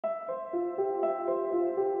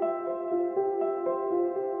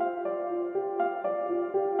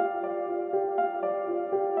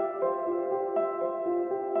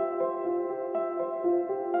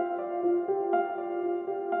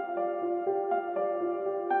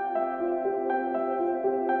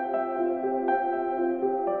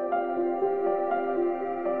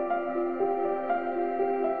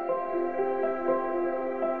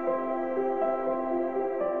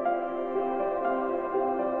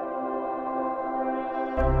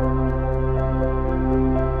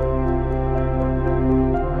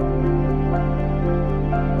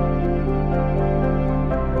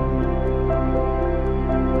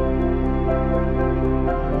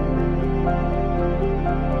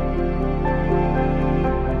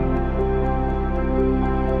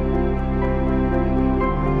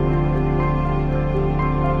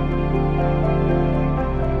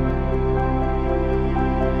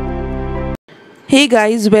Hey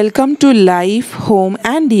guys, welcome to Life, Home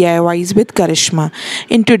and DIYs with Karishma.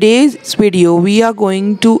 In today's video, we are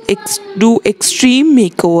going to do extreme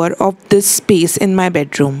makeover of this space in my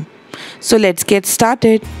bedroom. So let's get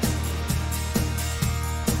started.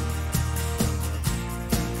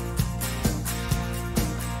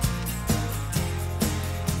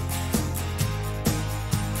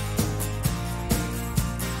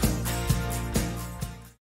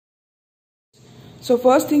 So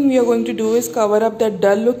first thing we are going to do is cover up that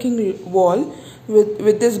dull looking wall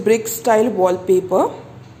with this brick style wallpaper.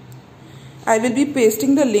 I will be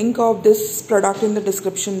pasting the link of this product in the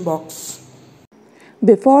description box.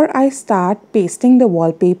 Before I start pasting the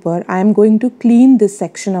wallpaper, I am going to clean this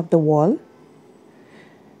section of the wall.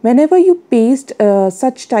 Whenever you paste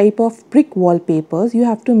such type of brick wallpapers, you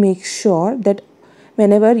have to make sure that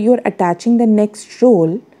whenever you are attaching the next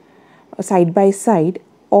roll side by side,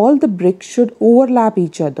 all the bricks should overlap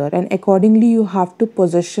each other, and accordingly you have to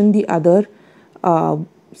position the other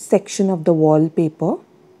section of the wallpaper.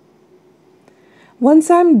 Once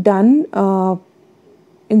I'm done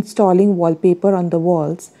installing wallpaper on the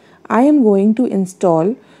walls, I am going to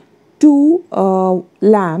install two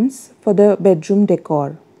lamps for the bedroom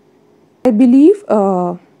decor. I believe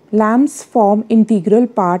lamps form integral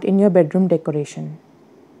part in your bedroom decoration.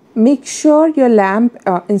 Make sure your lamp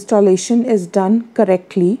installation is done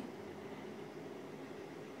correctly.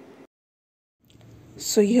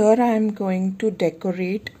 So here I am going to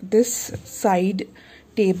decorate this side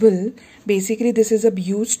table. Basically this is a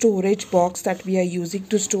huge storage box that we are using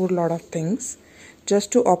to store a lot of things,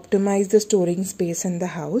 just to optimize the storing space in the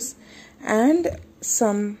house, and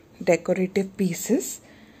some decorative pieces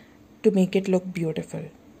to make it look beautiful.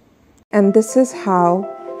 And this is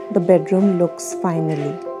how the bedroom looks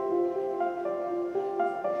finally.